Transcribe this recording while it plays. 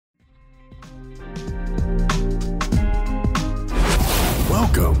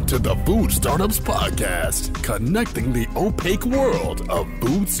to the Food Startups Podcast, connecting the opaque world of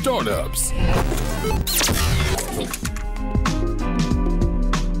food startups.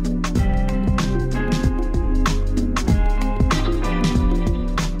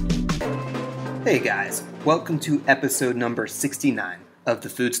 Hey guys, welcome to episode number 69 of the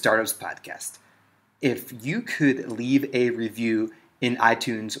Food Startups Podcast. If you could leave a review in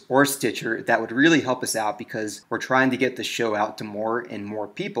iTunes or Stitcher, that would really help us out because we're trying to get the show out to more and more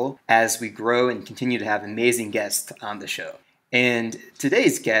people as we grow and continue to have amazing guests on the show. And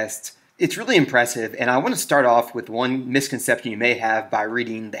today's guest, it's really impressive, and I want to start off with one misconception you may have by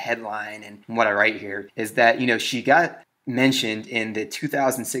reading the headline and what I write here, is that, she got mentioned in the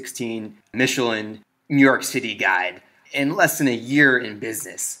 2016 Michelin New York City Guide in less than a year in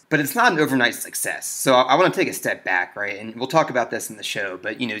business. But it's not an overnight success. So I want to take a step back, right? And we'll talk about this in the show.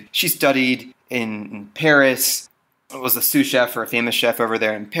 But, she studied in Paris, was a sous chef for a famous chef over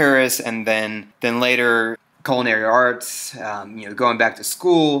there in Paris, and then later culinary arts, going back to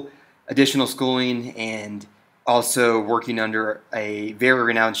school, additional schooling, and also working under a very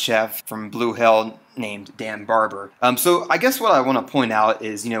renowned chef from Blue Hill named Dan Barber. So I guess what I want to point out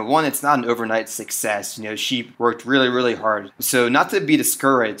is, one, it's not an overnight success. She worked really, really hard. So not to be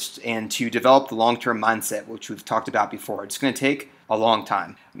discouraged and to develop the long-term mindset, which we've talked about before. It's going to take a long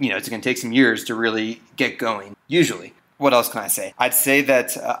time. It's going to take some years to really get going, usually. What else can I say? I'd say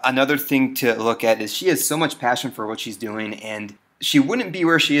that another thing to look at is she has so much passion for what she's doing, and she wouldn't be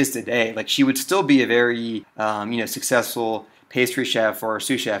where she is today. Like, she would still be a very, successful pastry chef or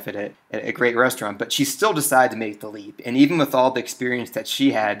sous chef at a great restaurant, but she still decided to make the leap. And even with all the experience that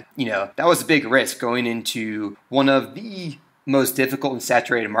she had, that was a big risk going into one of the most difficult and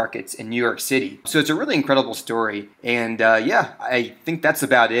saturated markets in New York City. So it's a really incredible story. And I think that's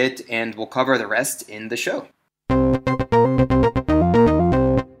about it. And we'll cover the rest in the show.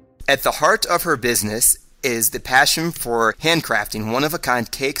 At the heart of her business is the passion for handcrafting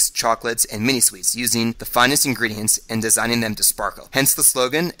one-of-a-kind cakes, chocolates, and mini-sweets using the finest ingredients and designing them to sparkle. Hence the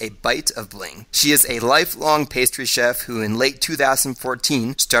slogan, a bite of bling. She is a lifelong pastry chef who in late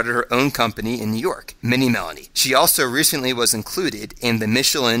 2014 started her own company in New York, MiniMelanie. She also recently was included in the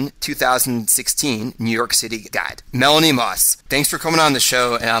Michelin 2016 New York City Guide. Melanie Moss, thanks for coming on the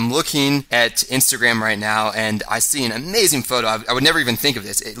show. And I'm looking at Instagram right now, and I see an amazing photo. I would never even think of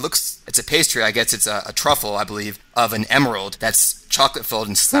this. It's a pastry. I guess it's a truffle, I believe, of an emerald that's chocolate filled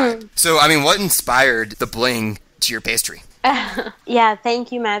inside. So, what inspired the bling to your pastry? Yeah,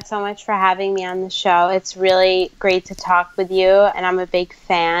 thank you, Matt, so much for having me on the show. It's really great to talk with you, and I'm a big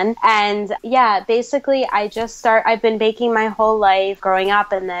fan. And yeah, basically, I've been baking my whole life growing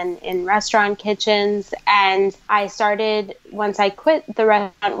up and then in restaurant kitchens. And once I quit the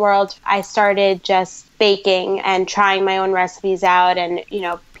restaurant world, I started just baking and trying my own recipes out, and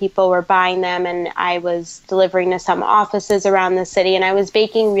people were buying them, and I was delivering to some offices around the city, and I was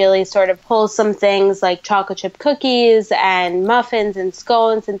baking really sort of wholesome things like chocolate chip cookies and muffins and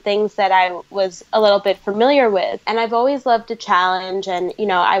scones and things that I was a little bit familiar with. And I've always loved a challenge, and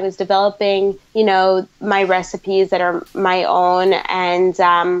I was developing my recipes that are my own,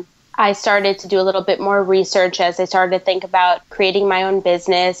 and I started to do a little bit more research as I started to think about creating my own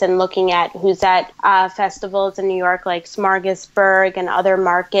business and looking at who's at festivals in New York like Smorgasburg and other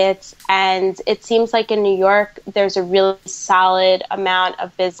markets. And it seems like in New York, there's a really solid amount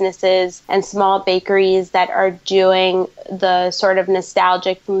of businesses and small bakeries that are doing the sort of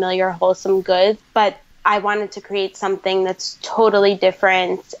nostalgic, familiar, wholesome goods. But I wanted to create something that's totally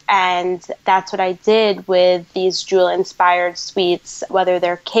different, and that's what I did with these jewel-inspired sweets, whether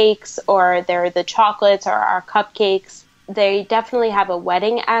they're cakes or they're the chocolates or our cupcakes. They definitely have a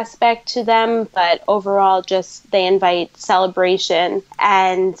wedding aspect to them, but overall just they invite celebration.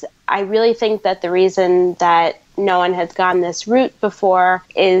 And I really think that the reason that no one has gone this route before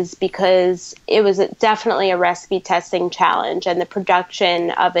is because it was definitely a recipe testing challenge, and the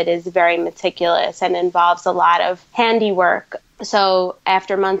production of it is very meticulous and involves a lot of handiwork. So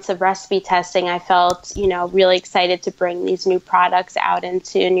after months of recipe testing, I felt, really excited to bring these new products out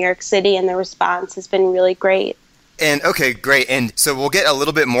into New York City, and the response has been really great. And okay, great. And so we'll get a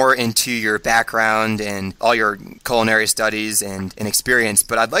little bit more into your background and all your culinary studies and experience.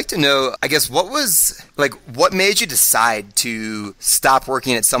 But I'd like to know, I guess, what made you decide to stop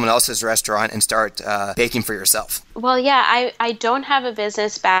working at someone else's restaurant and start baking for yourself? Well, yeah, I don't have a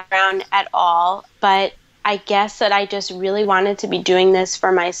business background at all, but I guess that I just really wanted to be doing this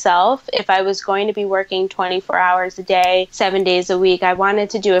for myself. If I was going to be working 24 hours a day, 7 days a week, I wanted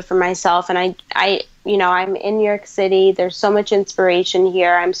to do it for myself. And I'm in New York City. There's so much inspiration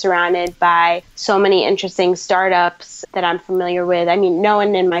here. I'm surrounded by so many interesting startups that I'm familiar with. I mean, no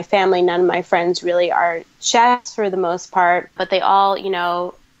one in my family, none of my friends really are chefs for the most part, but they all,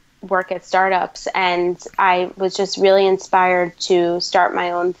 work at startups. And I was just really inspired to start my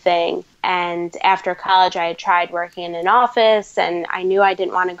own thing. And after college, I had tried working in an office, and I knew I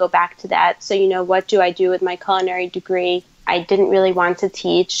didn't want to go back to that. So, what do I do with my culinary degree? I didn't really want to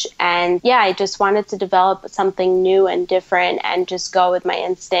teach. And I just wanted to develop something new and different and just go with my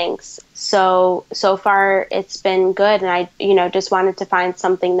instincts. So far it's been good. And I, just wanted to find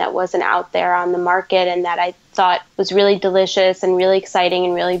something that wasn't out there on the market and that I thought was really delicious and really exciting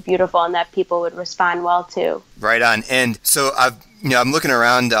and really beautiful and that people would respond well to. Right on. And so I'm looking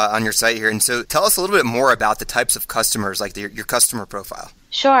around on your site here. And so tell us a little bit more about the types of customers, like your customer profile.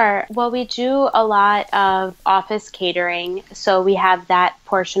 Sure. Well, we do a lot of office catering. So we have that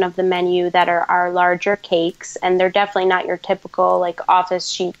portion of the menu that are our larger cakes, and they're definitely not your typical like office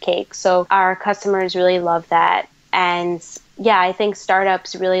sheet cake. So our customers really love that. And I think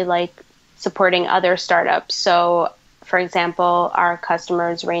startups really like supporting other startups. So for example, our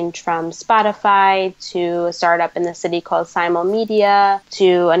customers range from Spotify to a startup in the city called Simul Media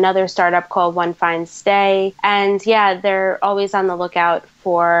to another startup called One Fine Stay. And they're always on the lookout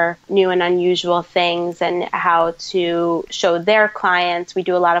for new and unusual things and how to show their clients. We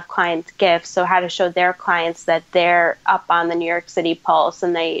do a lot of client gifts, so how to show their clients that they're up on the New York City pulse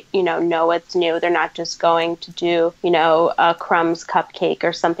and they, know what's new. They're not just going to do, a crumbs cupcake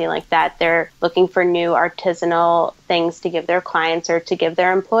or something like that. They're looking for new artisanal things to give their clients or to give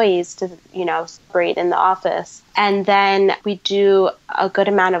their employees to, celebrate in the office. And then we do a good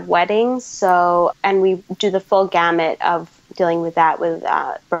amount of weddings. And we do the full gamut of dealing with that with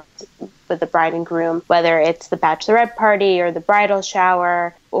the bride and groom, whether it's the bachelorette party or the bridal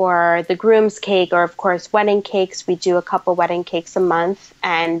shower or the groom's cake or, of course, wedding cakes. We do a couple wedding cakes a month,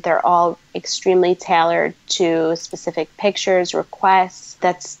 and they're all extremely tailored to specific pictures, requests.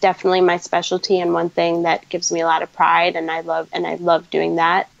 That's definitely my specialty and one thing that gives me a lot of pride, and I love doing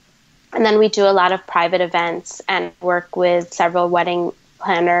that. And then we do a lot of private events and work with several wedding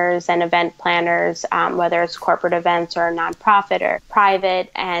planners and event planners, whether it's corporate events or nonprofit or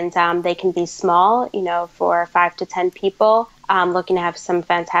private, and they can be small, for 5 to 10 people, looking to have some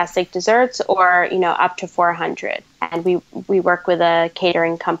fantastic desserts, or up to 400. And we work with a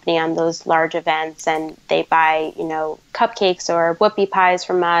catering company on those large events, and they buy cupcakes or whoopie pies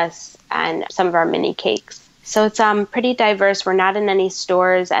from us and some of our mini cakes. So it's pretty diverse. We're not in any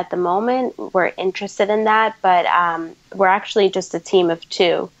stores at the moment. We're interested in that, but we're actually just a team of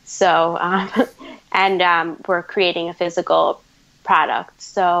 2. So, and we're creating a physical product.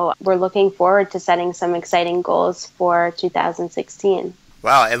 So we're looking forward to setting some exciting goals for 2016.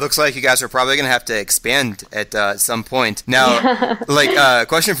 Wow, it looks like you guys are probably going to have to expand at some point. Now,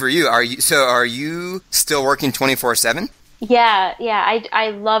 question for you. Are you still working 24/7? Yeah, I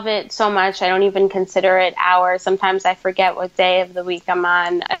love it so much. I don't even consider it hours. Sometimes I forget what day of the week I'm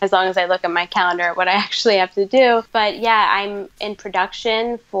on, as long as I look at my calendar, what I actually have to do. But I'm in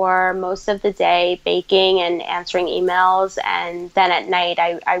production for most of the day, baking and answering emails. And then at night,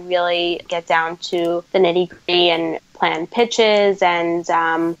 I really get down to the nitty-gritty and plan pitches and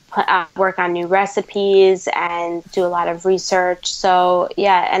work on new recipes and do a lot of research. So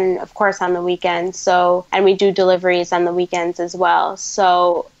and of course on the weekends. And we do deliveries on the weekends as well.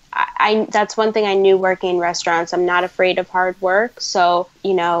 So I that's one thing I knew working in restaurants. I'm not afraid of hard work. So,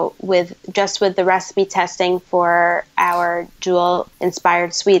 with the recipe testing for our Jewel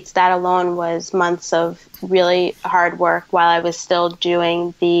inspired sweets, that alone was months of really hard work while I was still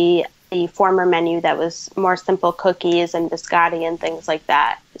doing the former menu that was more simple cookies and biscotti and things like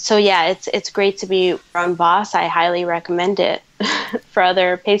that. So it's great to be your own boss. I highly recommend it for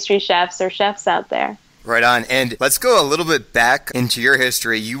other pastry chefs or chefs out there. Right on. And let's go a little bit back into your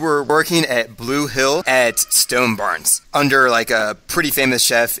history. You were working at Blue Hill at Stone Barns under a pretty famous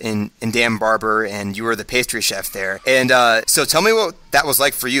chef in Dan Barber, and you were the pastry chef there. And so tell me what that was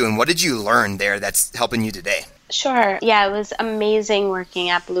like for you, and what did you learn there that's helping you today? Sure. Yeah, it was amazing working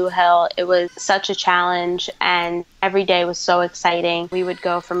at Blue Hill. It was such a challenge, and every day was so exciting. We would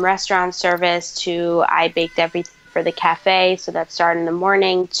go from restaurant service to I baked everything for the cafe. So that started in the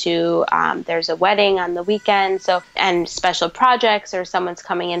morning to there's a wedding on the weekend. So, and special projects, or someone's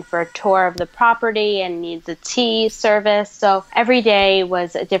coming in for a tour of the property and needs a tea service. So every day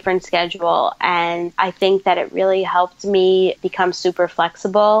was a different schedule. And I think that it really helped me become super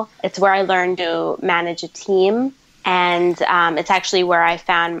flexible. It's where I learned to manage a team. And it's actually where I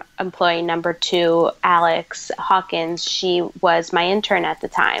found employee number 2, Alex Hawkins. She was my intern at the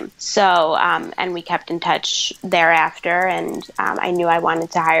time. So, and we kept in touch thereafter. And I knew I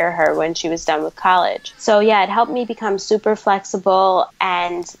wanted to hire her when she was done with college. So yeah, it helped me become super flexible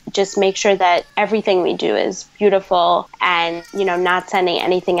and just make sure that everything we do is beautiful and, not sending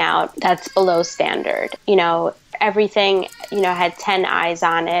anything out that's below standard. Everything, had 10 eyes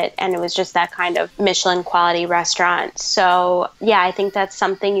on it, and it was just that kind of Michelin quality restaurant. So yeah, I think that's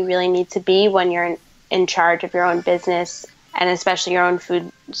something you really need to be when you're in charge of your own business, and especially your own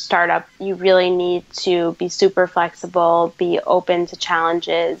food startup. You really need to be super flexible, be open to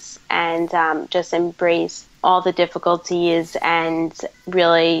challenges, and just embrace all the difficulties and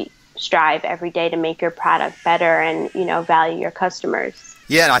really strive every day to make your product better and, value your customers.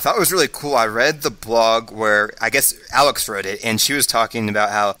 Yeah, and I thought it was really cool. I read the blog where I guess Alex wrote it, and she was talking about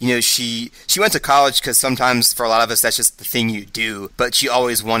how, she went to college because sometimes for a lot of us that's just the thing you do, but she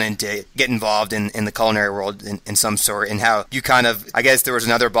always wanted to get involved in the culinary world in some sort, and how you kind of, I guess there was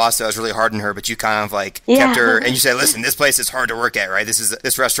another boss that was really hard on her, but you kind of kept her, and you said, listen, this place is hard to work at, right?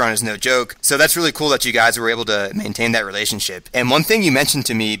 This restaurant is no joke. So that's really cool that you guys were able to maintain that relationship. And one thing you mentioned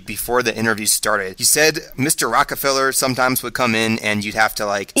to me before the interview started, you said Mr. Rockefeller sometimes would come in and you'd have to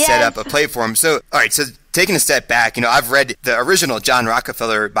set up a plate for him. So, all right, so taking a step back, I've read the original John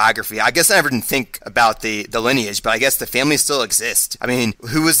Rockefeller biography. I guess I never didn't think about the lineage, but I guess the family still exists. I mean,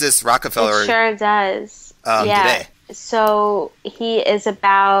 who was this Rockefeller? It sure does. Today? So he is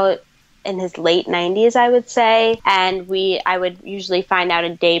about in his late 90s, I would say. And I would usually find out a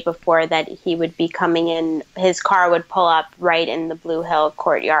day before that he would be coming in. His car would pull up right in the Blue Hill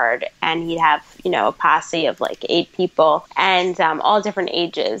courtyard, and he'd have, a posse of 8 people and all different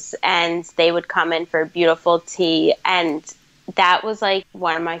ages. And they would come in for beautiful tea. And that was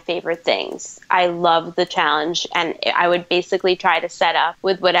one of my favorite things. I loved the challenge, and I would basically try to set up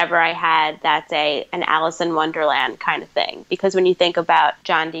with whatever I had that day, an Alice in Wonderland kind of thing. Because when you think about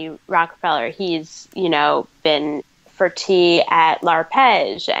John D. Rockefeller, he's, been for tea at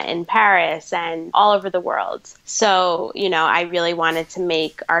L'Arpège in Paris and all over the world. So, I really wanted to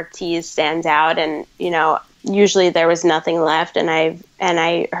make our teas stand out, and, usually there was nothing left, and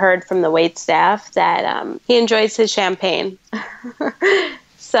I heard from the wait staff that he enjoys his champagne.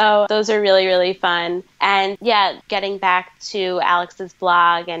 So those are really, really fun. And yeah, getting back to Alex's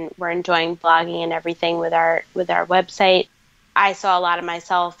blog, and we're enjoying blogging and everything with our website. I saw a lot of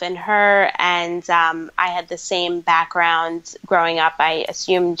myself in her, and I had the same background growing up. I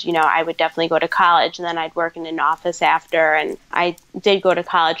assumed, I would definitely go to college, and then I'd work in an office after. And I did go to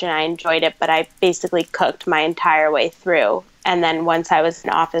college, and I enjoyed it, but I basically cooked my entire way through. And then once I was in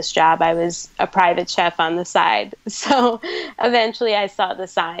an office job, I was a private chef on the side. So eventually I saw the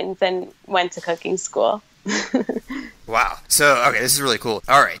signs and went to cooking school. Wow. So, okay, this is really cool.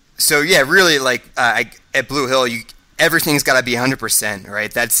 All right. So, yeah, really, at Blue Hill, everything's got to be 100%,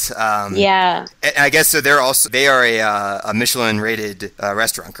 right? That's yeah. And I guess so. They are a Michelin rated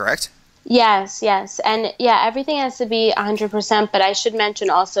restaurant, correct? Yes. And yeah, everything has to be 100%. But I should mention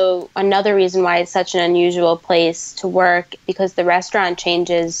also another reason why it's such an unusual place to work, because the restaurant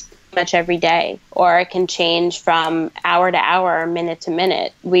changes much every day, or it can change from hour to hour, minute to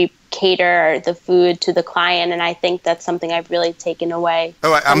minute. We cater the food to the client, and I think that's something I've really taken away.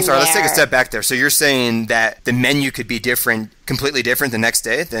 Oh, I'm sorry. Let's take a step back there. So you're saying that the menu could be completely different the next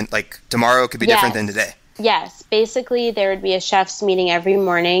day, then tomorrow could be different than today? Yes. Basically, there would be a chef's meeting every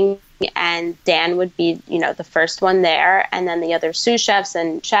morning, and Dan would be, the first one there, and then the other sous chefs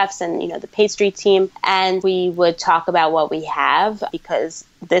and the pastry team. And we would talk about what we have, because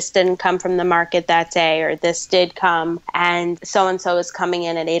this didn't come from the market that day, or this did come, and so is coming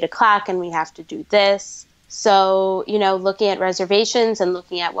in at 8 o'clock, and we have to do this. So, looking at reservations and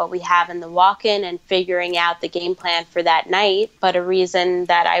looking at what we have in the walk-in and figuring out the game plan for that night. But a reason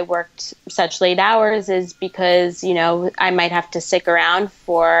that I worked such late hours is because, I might have to stick around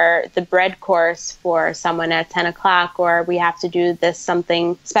for the bread course for someone at 10 o'clock, or we have to do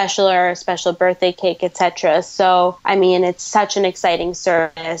something special, or a special birthday cake, etc. So, it's such an exciting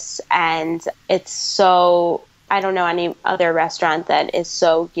service, and it's so, I don't know any other restaurant that is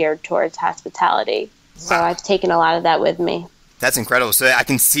so geared towards hospitality. So wow. I've taken a lot of that with me. That's incredible. So I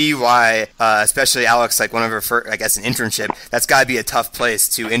can see why, especially Alex, one of her first, an internship, that's got to be a tough place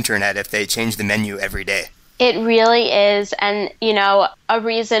to intern at if they change the menu every day. It really is. And, a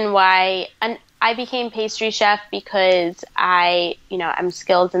reason why I became pastry chef because I'm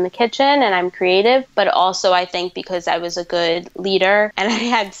skilled in the kitchen and I'm creative, but also I think because I was a good leader and I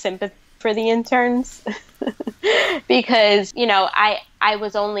had sympathy for the interns because, I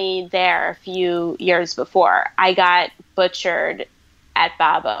was only there a few years before. I got butchered at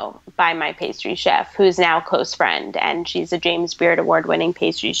Babbo by my pastry chef, who's now a close friend, and she's a James Beard Award-winning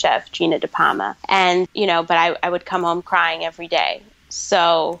pastry chef, Gina De Palma. And, but I would come home crying every day.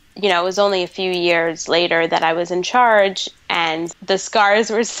 So, it was only a few years later that I was in charge and the scars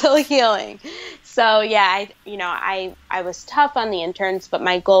were still healing. So, yeah, I was tough on the interns, but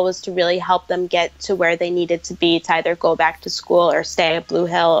my goal was to really help them get to where they needed to be to either go back to school or stay at Blue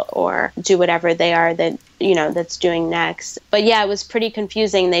Hill or do whatever they are that, that's doing next. But yeah, it was pretty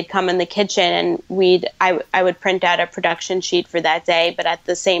confusing. They'd come in the kitchen and I would print out a production sheet for that day, but at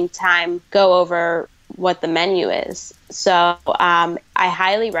the same time go over what the menu is. So I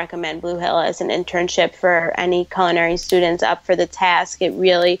highly recommend Blue Hill as an internship for any culinary students up for the task. It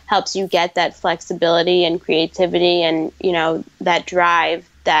really helps you get that flexibility and creativity and, that drive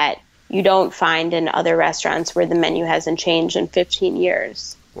that you don't find in other restaurants where the menu hasn't changed in 15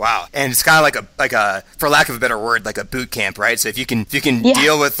 years. Wow. And it's kind of like a, for lack of a better word, like a boot camp, right? So if you can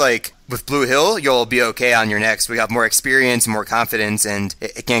deal with with Blue Hill, you'll be okay on your next. We have more experience, more confidence, and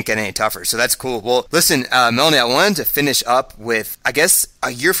it can't get any tougher. So that's cool. Well, listen, Melanie, I wanted to finish up with, I guess,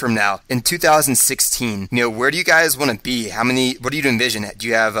 a year from now, in 2016, where do you guys want to be? What do you envision? Do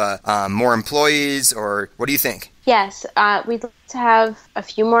you have more employees, or what do you think? Yes, we'd like to have a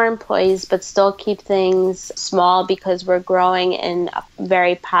few more employees, but still keep things small because we're growing in a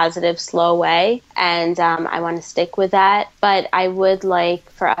very positive, slow way. And I want to stick with that. But I would like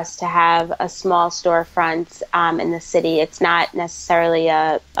for us to have a small storefront in the city. It's not necessarily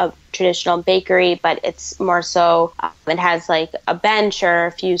a traditional bakery, but it's more so it has like a bench or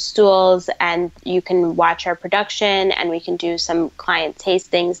a few stools, and you can watch our production and we can do some client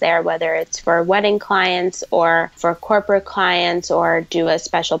tastings there, whether it's for wedding clients or for corporate clients, or do a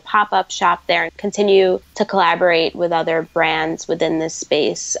special pop-up shop there and continue to collaborate with other brands within this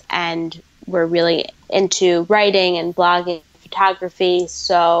space. And we're really into writing and blogging, photography,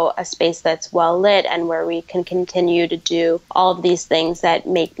 so a space that's well lit and where we can continue to do all of these things that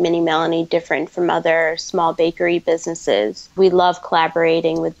make MiniMelanie different from other small bakery businesses. We love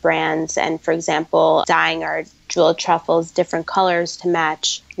collaborating with brands and, for example, dyeing our jeweled truffles different colors to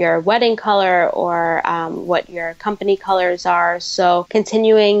match your wedding color or what your company colors are. So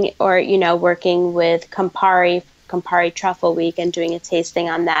continuing or, working with Campari Truffle Week and doing a tasting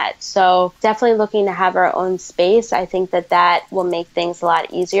on that. So definitely looking to have our own space. I think that will make things a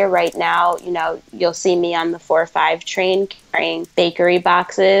lot easier. Right now, you'll see me on the 4-5 train carrying bakery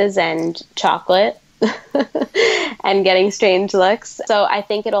boxes and chocolate and getting strange looks. So I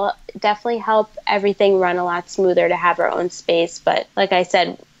think it'll definitely help everything run a lot smoother to have our own space. But like I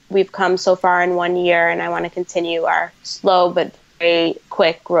said, we've come so far in 1 year and I want to continue our slow but very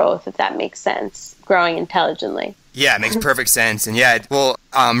quick growth, if that makes sense, growing intelligently. Yeah, it makes perfect sense. And yeah, well,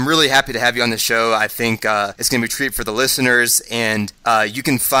 I'm really happy to have you on the show. I think it's going to be a treat for the listeners. And you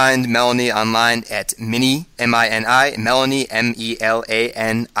can find Melanie online at Melanie,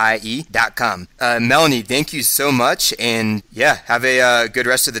 MELANIE.com. Melanie, thank you so much. And yeah, have a good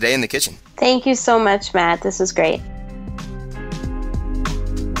rest of the day in the kitchen. Thank you so much, Matt. This was great.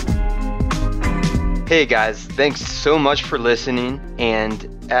 Hey guys, thanks so much for listening. And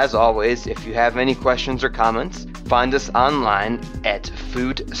as always, if you have any questions or comments, find us online at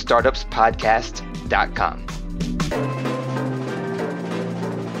foodstartupspodcast.com.